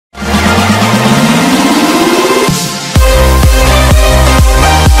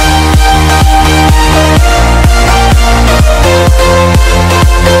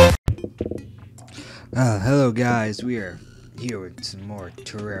Yo guys, we are here with some more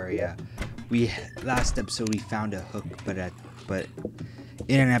Terraria. Last episode we found a hook, but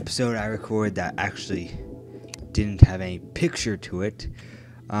in an episode I recorded that actually didn't have any picture to it.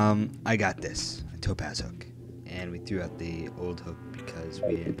 I got this, a topaz hook, and we threw out the old hook because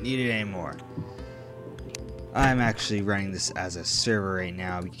we didn't need it anymore. I'm actually running this as a server right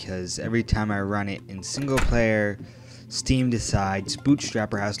now because every time I run it in single player, Steam decides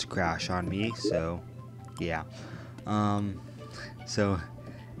Bootstrapper has to crash on me, so yeah. And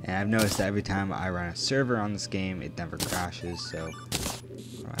I've noticed that every time I run a server on this game, it never crashes, so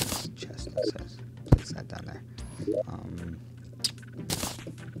that's chest, place that down there.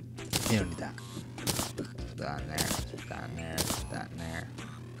 You don't need that. That in there, that in there, that in there.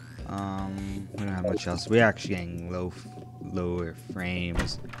 We don't have much else. We're actually getting lower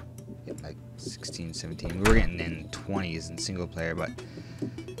frames. Getting like 16, 17. We were getting in 20s in single player, but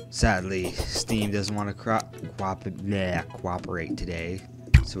sadly, Steam doesn't want to cooperate today.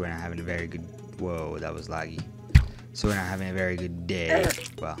 So we're not having a very good. Whoa, that was laggy. So we're not having a very good day.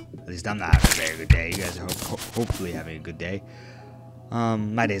 Well, at least I'm not having a very good day. You guys are hopefully having a good day.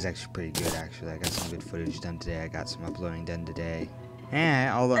 My day's actually pretty good. Actually, I got some good footage done today. I got some uploading done today.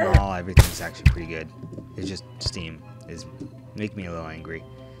 And all in all, everything's actually pretty good. It's just Steam is making me a little angry.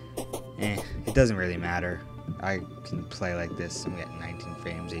 It doesn't really matter. I can play like this. I'm getting 19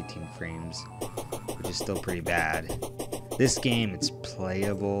 frames, 18 frames, which is still pretty bad. This game, it's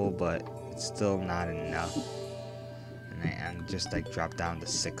playable, but it's still not enough. And I'm just like dropped down to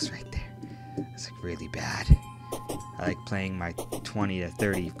 6 right there. It's like really bad. I like playing my 20 to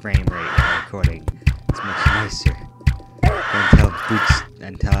 30 frame rate while recording. It's much nicer.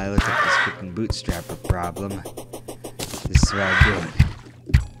 Until I look at this freaking bootstrapper problem. This is what I'm doing.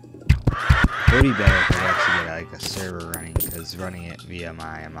 It would be better if I actually get like a server running, because running it via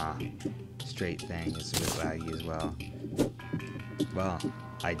my straight thing is a bit laggy as well. Well,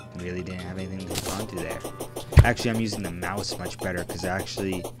 I really didn't have anything to respond to there. Actually, I'm using the mouse much better because I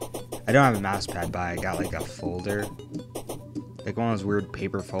don't have a mouse pad, but I got like a folder, like one of those weird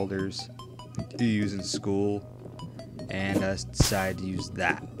paper folders you use in school, and I decided to use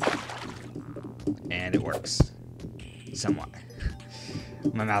that, and it works somewhat.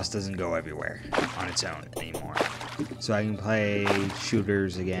 My mouse doesn't go everywhere on its own anymore. So I can play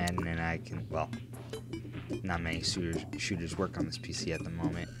shooters again, and I can, well, not many shooters work on this PC at the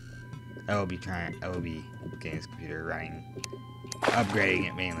moment. I will be getting this computer running, upgrading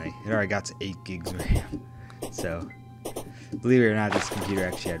it mainly. It already got to 8 gigs RAM. So, believe it or not, this computer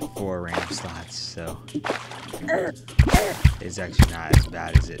actually had 4 RAM slots, so it's actually not as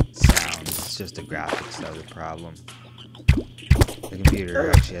bad as it sounds. It's just the graphics that was the problem. The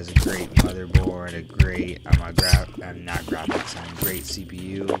computer actually has a great motherboard, a great, great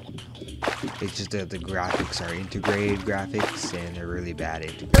CPU. It's just that the graphics are integrated graphics, and they're really bad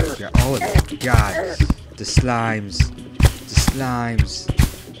integrated. Oh my god, the slimes,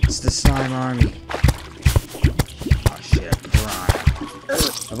 it's the slime army. Oh shit, a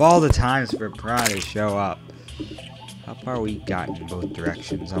piranha. Of all the times for a piranha to show up, how far we got in both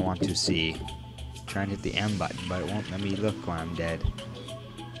directions, I want to see. Trying to hit the M button, but it won't let me look when I'm dead.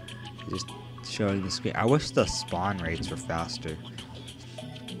 Just showing the screen. I wish the spawn rates were faster.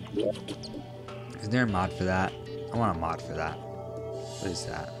 Is there a mod for that? I want a mod for that. What is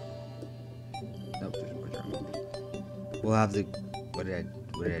that? Nope, there's more drama. We'll have the. What did I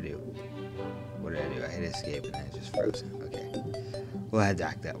do? What did I do? I hit escape and then it just froze. Okay. We'll head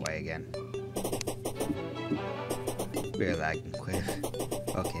back that way again. We're lagging quick.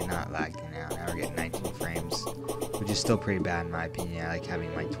 Okay, not lagging now. Now we're getting 19 frames, which is still pretty bad in my opinion. I like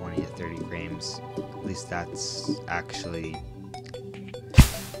having like 20 to 30 frames. At least that's actually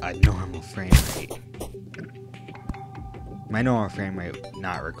a normal frame rate. My normal frame rate,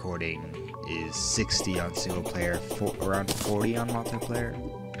 not recording, is 60 on single player, around 40 on multiplayer.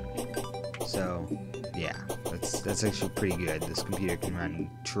 So, yeah, that's actually pretty good. This computer can run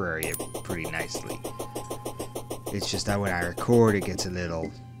Terraria pretty nicely. It's just that when I record, it gets a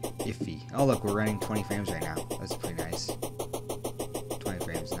little iffy. Oh look, we're running 20 frames right now. That's pretty nice. 20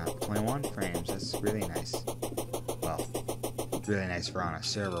 frames, not 21 frames. That's really nice. Well, really nice for on a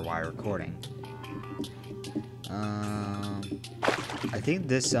server while recording. I think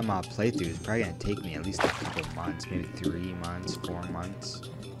this playthrough is probably gonna take me at least a couple months, maybe 3 months, 4 months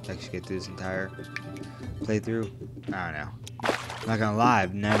to actually get through this entire playthrough. I don't know. I'm not gonna lie,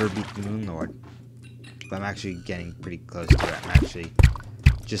 I've never beat the Moon Lord. But I'm actually getting pretty close to it. I'm actually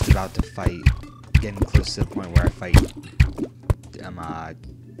just about to fight, getting close to the point where I fight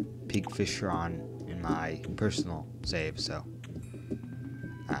Pigfisheron in my personal save, so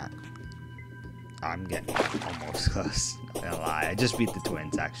I'm getting almost close. Not gonna lie. I just beat the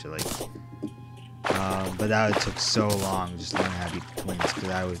twins, actually. But that took so long just learning how to beat the twins because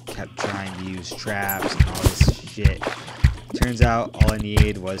I kept trying to use traps and all this shit. Turns out all I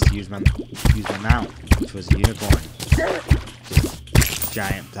needed was to use my mount, which was a unicorn. Just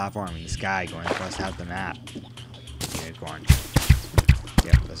giant platforming sky going across half the map. Unicorn.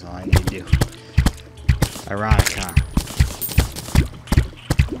 Yep, that's all I need to do. Ironic, huh?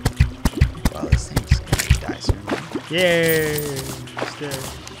 Well, this thing's gonna die soon. Yay! It's dead.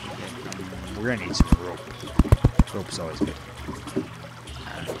 We're gonna need some rope. Rope's always good.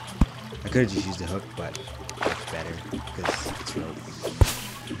 I could have just used a hook, but it's better because it's rope.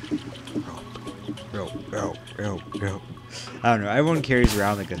 Rope. I don't know. Everyone carries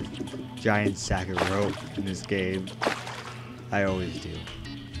around like a giant sack of rope in this game. I always do.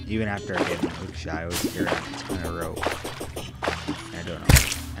 Even after I get a hook shot, I always carry around a ton of rope. And I don't know.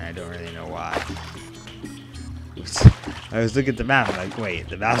 And I don't really know why. I was looking at the map, I'm like, wait,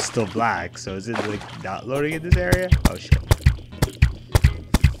 the map's still black, so is it like not loading in this area? Oh shit.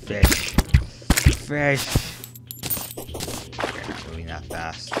 Fish. You're not moving that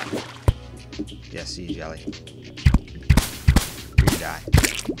fast. Yeah, sea jelly. You die.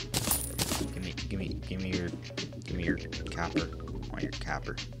 Give me your capper. I want your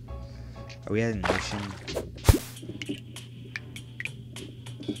capper. Are we at an ocean?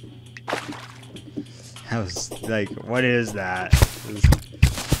 I was like, what is that?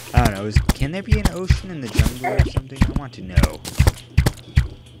 I don't know. Can there be an ocean in the jungle or something? I want to know.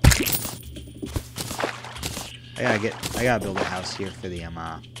 I gotta build a house here for the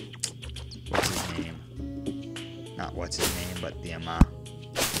what's his name? Not what's his name, but the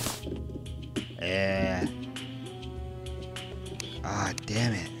ah,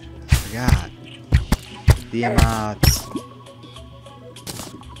 damn it. I forgot. The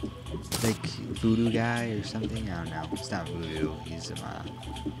like voodoo guy or something. I don't know. It's not voodoo. He's damn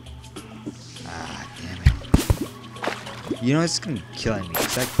it. You know it's gonna kill me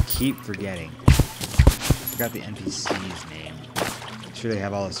because I keep forgetting. I forgot the NPC's name. I'm sure they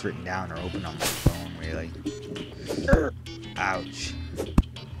have all this written down or open on my phone. Really. Ouch.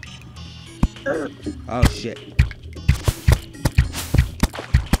 Oh shit.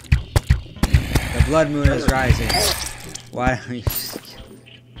 The blood moon is rising. Why don't you just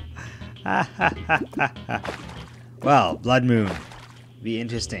well, blood moon. Be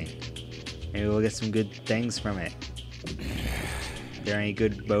interesting. Maybe we'll get some good things from it. Are there any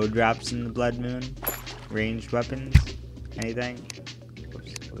good bow drops in the blood moon? Ranged weapons? Anything?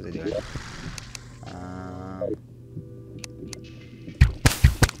 Whoops, what was I doing?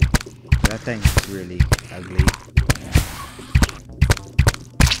 That thing's really ugly.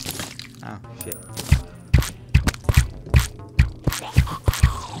 Oh, shit.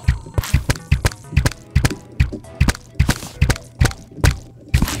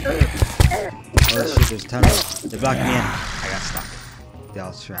 Oh shit, there's tunnels. They blocked me in. I got stuck. They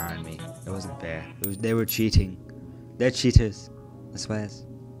all surrounded me. It wasn't fair. They were cheating. They're cheaters. That's why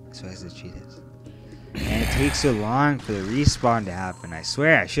they're cheaters. And it takes so long for the respawn to happen. I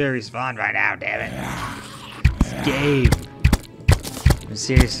swear I should have respawned by now, damn it. This game. I'm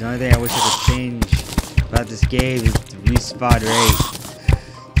serious, the only thing I wish I could change about this game is the respawn rate.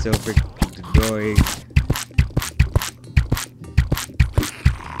 So freaking annoying.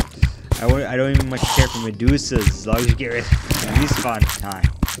 I don't even much care for Medusas as long as you get rid of the respawn time.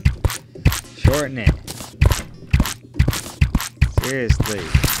 Shorten it. Seriously.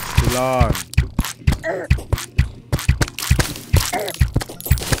 It's too long.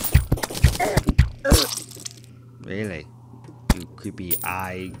 Really? You creepy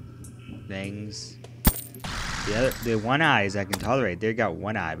eye things. The one eyes I can tolerate. They got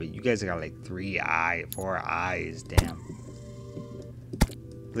one eye, but you guys got like 4 eyes. Damn.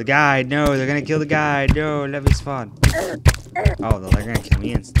 The guide, no, they're gonna kill the guide. No, let me spawn. Oh, they're gonna kill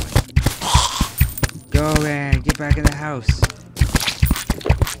me instantly. Go, man, get back in the house.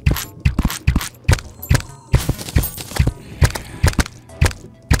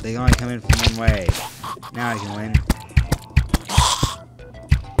 They can only come in from one way. Now I can win.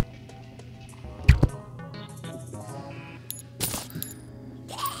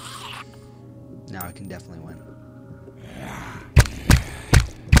 Now I can definitely win.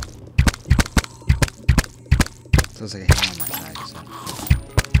 Looks like a hand on my side, so.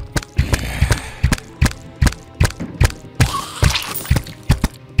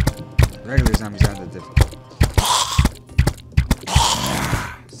 Regular zombies aren't that difficult.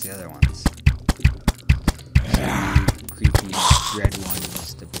 It's the other ones. The creepy red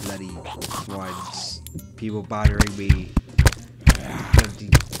ones, the bloody ones. People bothering me.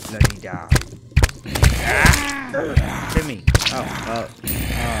 Bloody die. Ah! Hit me. Oh.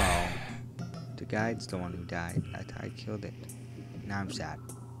 The guide's the one who died. I killed it. Now I'm sad.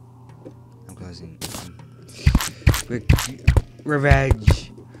 I'm closing.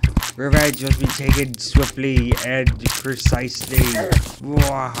 Revenge. Revenge must be taken swiftly and precisely.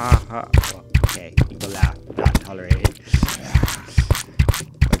 Okay, people laugh. Not tolerated.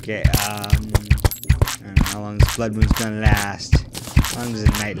 Okay, I don't know how long this blood moon's gonna last. How long does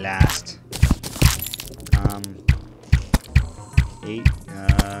the night last? 8? No,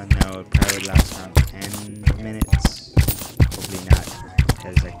 it probably would last around 10 minutes. Hopefully not.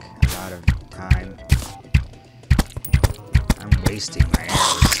 There's like a lot of time. I'm wasting my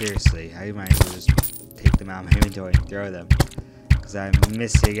arrows, seriously. I might as well just take them out of my inventory and throw them. Because I'm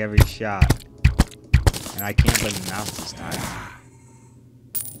missing every shot. And I can't blame the mouse this time.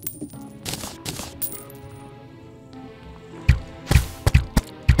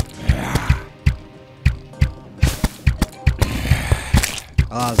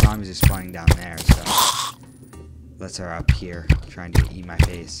 A lot of zombies are spawning down there, so let's are up here trying to eat my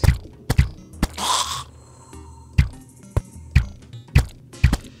face.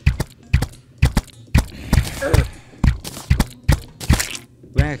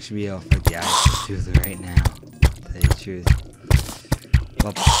 We actually be able to fight the ice with right now, to tell you the truth.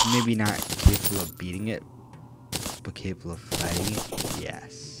 Well, maybe not capable of beating it, but capable of fighting it,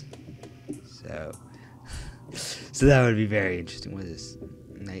 yes. So that would be very interesting. What is this?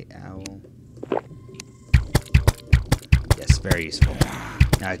 Night owl. Yes, very useful.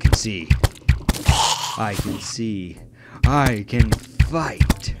 Now I can see. I can see. I can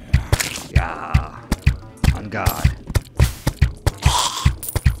fight. Yeah. On God.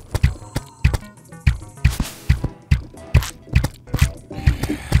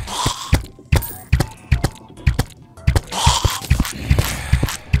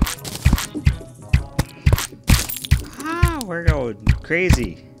 We're going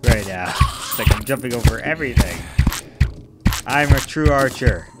crazy right now. It's like I'm jumping over everything. I'm a true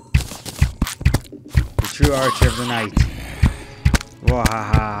archer. The true archer of the night.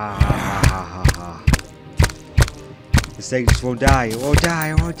 Wahahahahaha. This thing just won't die. It won't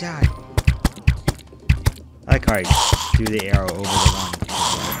die. It won't die. I like how I do the arrow over the one.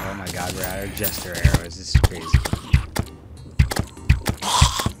 Oh my god, we're out of jester arrows. This is crazy.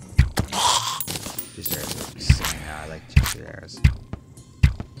 Jester arrows are insane. No, I like jester arrows.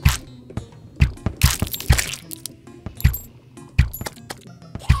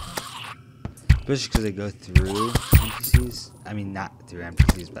 Especially because they go through NPCs. I mean, not through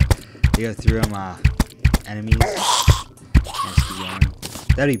NPCs, but they go through them, enemies. Just keep going.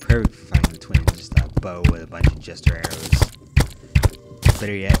 That'd be perfect for fighting the twins. Just a bow with a bunch of jester arrows.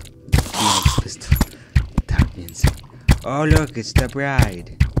 Better yet, Phoenix pistol. That would be insane. Oh, look, it's the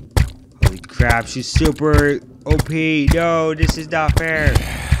bride. Holy crap, she's super OP. No, this is not fair.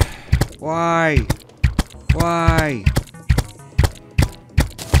 Why? Why?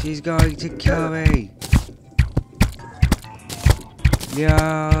 She's going to kill me.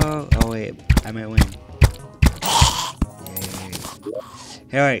 Yo. Oh wait, I might win.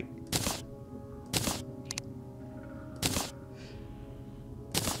 Yay. Hey, wait.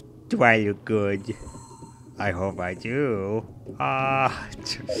 Do I look good? I hope I do. Ah,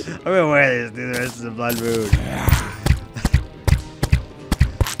 I'm gonna wear this through the rest of the blood moon.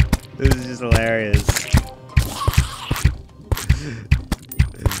 This is just hilarious.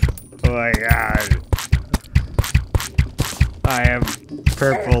 Oh my god. I am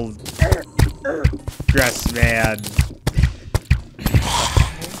purple dress man.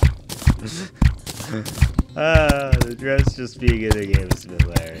 The dress just being in the game is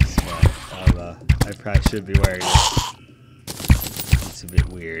hilarious, but I probably should be wearing it. It's a bit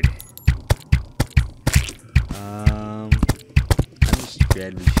weird. I'm just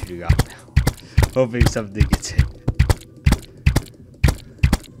randomly shooting off now. Hoping something gets hit.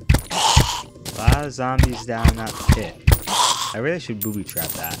 A lot of zombies down that pit. I really should booby trap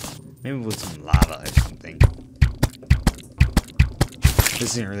that. Maybe with some lava or something. This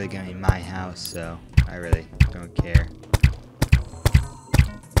isn't really gonna be my house, so I really don't care.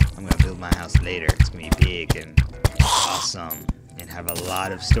 I'm gonna build my house later. It's gonna be big and awesome and have a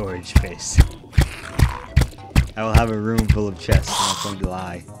lot of storage space. I will have a room full of chests, I'm not going to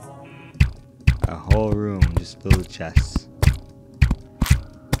lie. A whole room just filled with chests.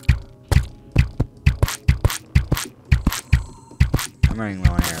 I'm running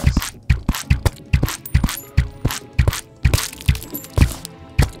low on arrows.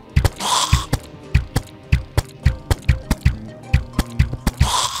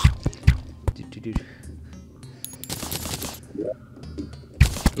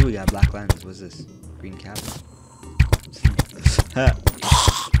 Ooh, we got got a black lens. What's this? Green cap?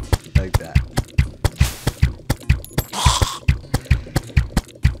 Like that.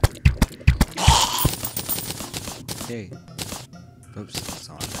 Okay. Oops, that's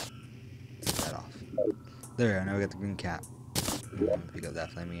on that. Take that off. There, I now we got the green cap. Pick up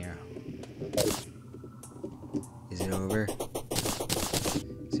that flaming arrow. Is it over?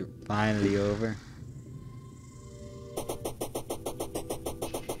 Is it finally over?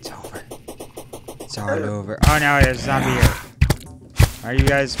 It's over. It's already over. Oh no, there's a zombie here. Are you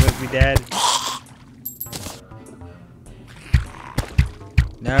guys supposed to be dead?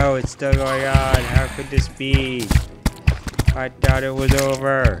 No, it's still going on. How could this be? I thought it was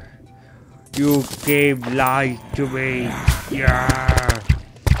over. You came lying to me. Yeah.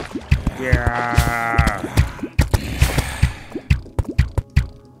 Yeah.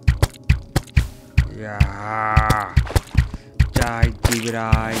 Yeah. Die, demon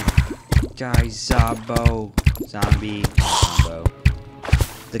eye. Die, zombo. Zombie. Zombo.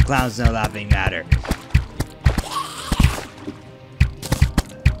 The clown's no laughing matter.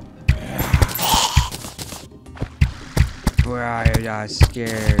 For I am not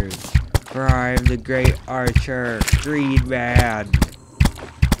scared. For I am the great archer, Green Man.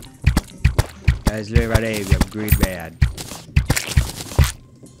 That's literally my name, I'm Green Man.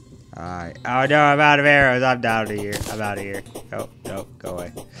 Alright. Oh no, I'm out of arrows. I'm down to here. I'm out of here. Oh, no, go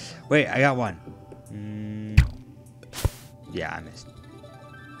away. Wait, I got one. Yeah, I missed.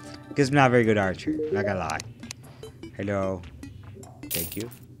 Because I'm not a very good archer. I'm not gonna lie. Hello. Thank you.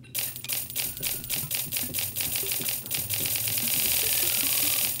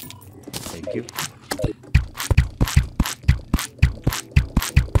 Thank you.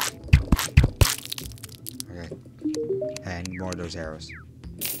 Okay. I need more of those arrows.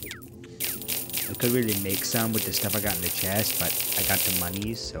 I could really make some with the stuff I got in the chest, but I got the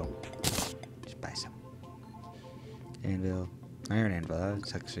money, so just buy some. Anvil. Iron anvil.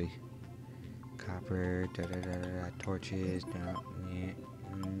 That's actually copper. Torches.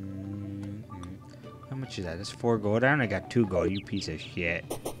 How much is that? That's 4 gold. I only got 2 gold. You piece of shit.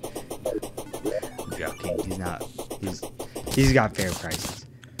 I'm joking. He's not. He's got fair prices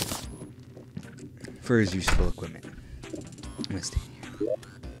for his useful equipment. I'm gonna stay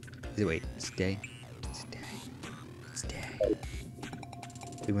here. Wait, stay.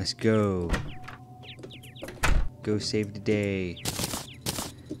 We must go. Go save the day.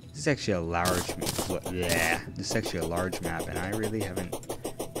 This is actually a large. Yeah, this is actually a large map, and I really haven't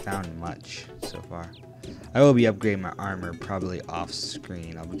found much so far. I will be upgrading my armor probably off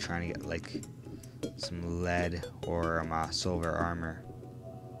screen. I'll be trying to get like some lead or silver armor,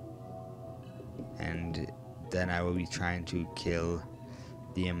 and then I will be trying to kill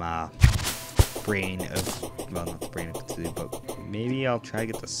the brain of, well, not the brain of Cthulhu, but maybe I'll try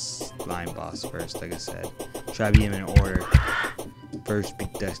to get the slime boss first. Like I said, try to beat him in order. First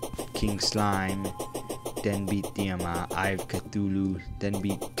beat the King Slime, then beat the Eye of Cthulhu, then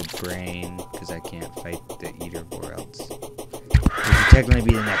beat the brain, because I can't fight the Eater or else. Which would technically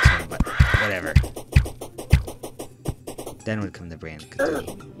be the next one, but whatever. Then would come the brain of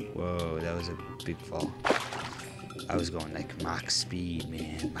Cthulhu. Whoa, that was a big fall. I was going like max speed,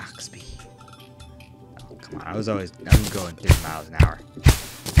 man, max speed. Oh, come on, I'm going 30 miles an hour.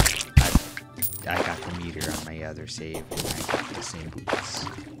 I got the meter on my other save, and I got the same boots.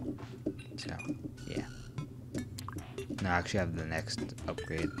 So, yeah. No, I actually have the next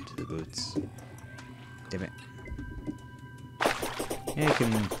upgrade to the boots. Damn it. Yeah, you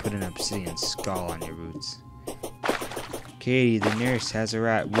can put an obsidian skull on your boots. Katie, the nurse has a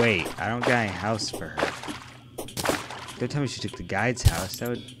rat. Wait, I don't got any house for her. Don't tell me she took the guide's house. That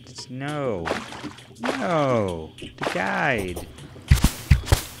would... No. No. The guide.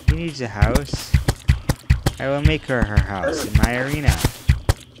 He needs a house. I will make her house in my arena.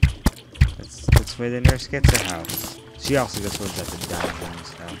 That's where the nurse gets a house. She also gets ones at the dungeon,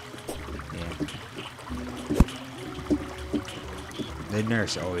 so yeah. The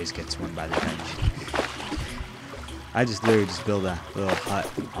nurse always gets one by the dungeon. I just literally just build a little hut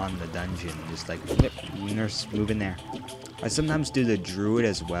on the dungeon, just like, yep, nurse, move in there. I sometimes do the druid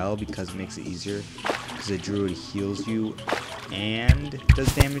as well because it makes it easier. Because the druid heals you and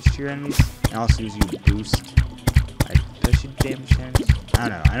does damage to your enemies. And also gives you a boost. Does she damage to enemies? I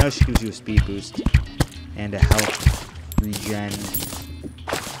don't know. I know she gives you a speed boost and a health regen.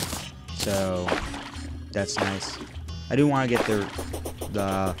 So that's nice. I do want to get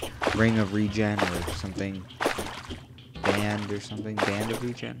the ring of regen or something. Band or something. Band of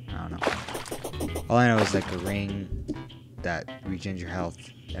regen? I don't know. All I know is like a ring that regens your health,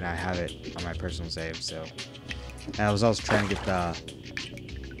 and I have it on my personal save. So and I was also trying to get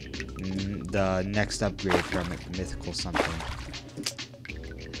the next upgrade from it, mythical something.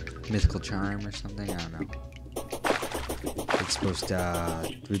 Mythical charm or something, I don't know. It's supposed to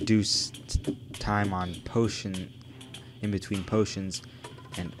reduce time on potion, in between potions,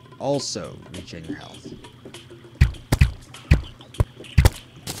 and also regen your health.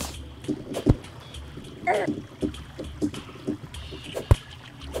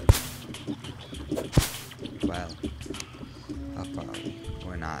 Well, how far are we?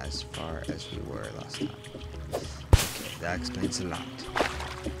 We're not as far as we were last time. Okay, that explains a lot.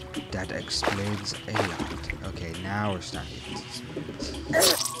 That explains a lot. Okay, now we're starting to see.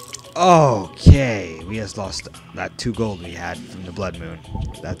 Okay, we just lost that 2 gold we had from the blood moon.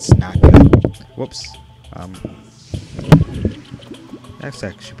 That's not good. Whoops. That's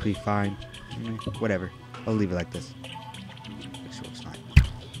actually pretty fine. Whatever. I'll leave it like this. Make sure it's fine.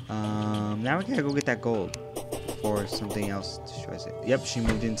 Now we gotta go get that gold before something else destroys it. Yep, she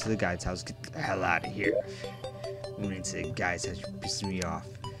moved into the guide's house. Get the hell out of here. Moving into the guide's house, you're pissing me off.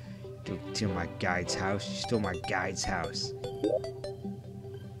 Don't steal my guide's house. You stole my guide's house.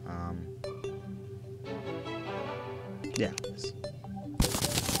 Yeah. That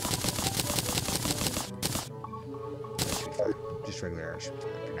should be fine. Just regular air should be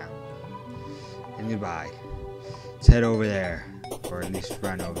fine for now. And goodbye. Let's head over there. Or at least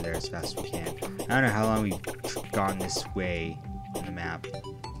run over there as fast as we can. I don't know how long we've gone this way on the map.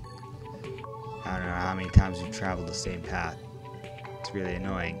 I don't know how many times we've traveled the same path. It's really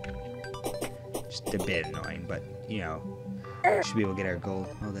annoying. Just a bit annoying, but, you know. We should be able to get our gold.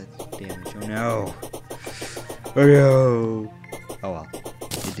 Oh, that's damage. Oh, no. Oh, no. Oh, well.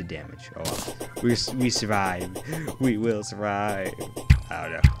 It did damage. Oh, well. We survived. We will survive. I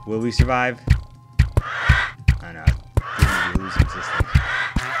don't know. Will we survive? I don't know. We're losing this thing.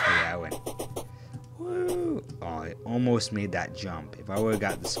 Oh, yeah, I win. Woo. Oh, I almost made that jump. If I would have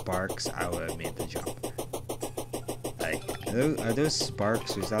got the sparks, I would have made the jump. Like, are those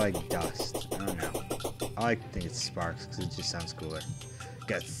sparks or is that like dust? I don't know. I like to think it's sparks because it just sounds cooler.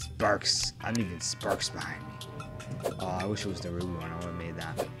 Got sparks. I don't even sparks behind me. Oh, I wish it was the ruby one. I would have made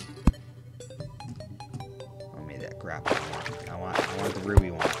that. I made that grapple one. I want the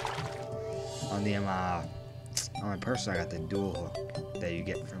ruby one. On the on my person, I got the dual hook that you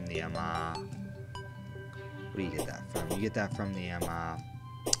get from the where do you get that from? You get that from the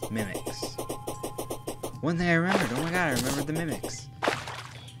mimics. One thing I remembered. Oh my god, I remembered the mimics.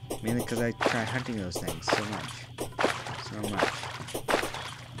 Mainly because I tried hunting those things so much. So much.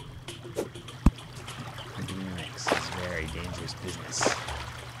 Hunting mimics is a very dangerous business.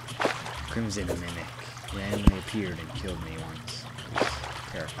 Crimson mimic randomly appeared and killed me once. It was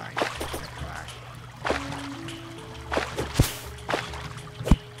terrifying.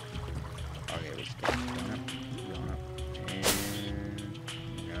 Okay, we're just going up. And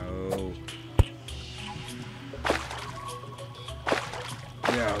no.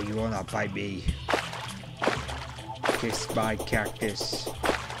 No, you will not bite me. Kiss my cactus.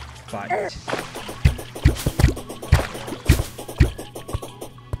 Fight.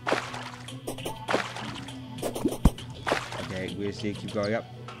 Okay, we just need to keep going up.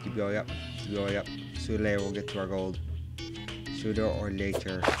 Keep going up. Keep going up. Sooner or later we'll get to our gold. Sooner or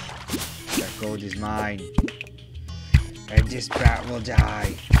later. That gold is mine. And this bat will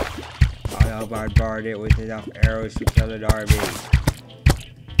die. I'll bombard it with enough arrows to kill an army.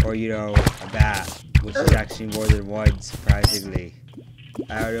 Or, you know, a bat, which is actually more than one, surprisingly.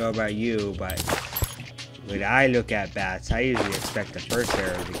 I don't know about you, but when I look at bats, I usually expect the first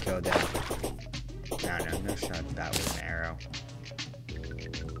arrow to kill them. No shot at bat with an arrow.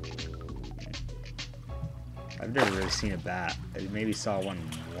 I've never really seen a bat. I maybe saw one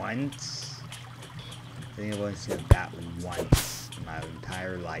once. I think I've only seen a bat once in my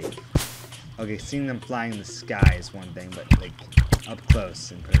entire life. Okay, seeing them flying in the sky is one thing, but like up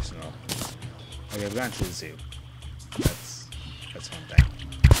close and personal. Okay, we've gone to the zoo. That's one thing.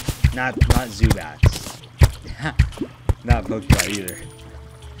 Not zoo bats. Not Pokemon either.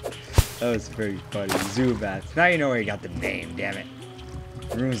 That was pretty funny. Zoo bats. Now you know where you got the name, damn it.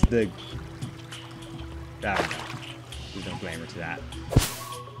 Ruins the... I don't know. There's no glamour to that.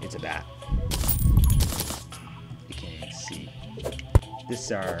 It's a bat. You can't even see. This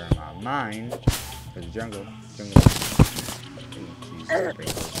is our mine for the jungle.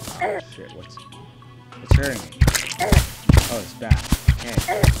 Oh shit, what's hurting me? Oh, it's bad.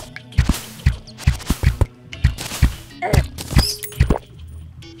 Okay.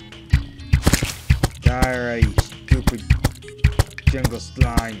 Die already, stupid jungle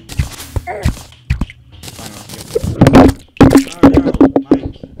slime. Oh no,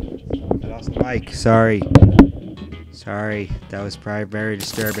 Mike. I lost Mike, sorry. Sorry, that was probably very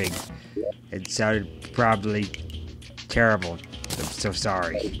disturbing. It sounded probably terrible. I'm so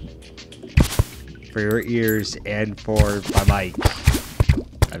sorry. For your ears and for my mic.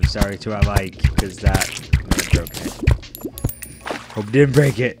 I'm sorry to my mic, because that might have broken it. Hope it didn't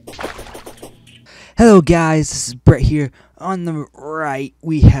break it. Hello guys, this is Brett here. On the right,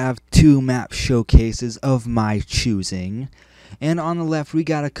 we have 2 map showcases of my choosing. And on the left, we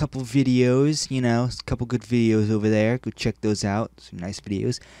got a couple videos, you know, a couple good videos over there. Go check those out, some nice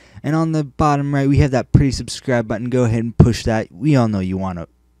videos. And on the bottom right, we have that pretty subscribe button. Go ahead and push that. We all know you want to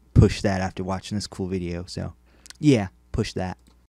push that after watching this cool video. So, yeah, push that.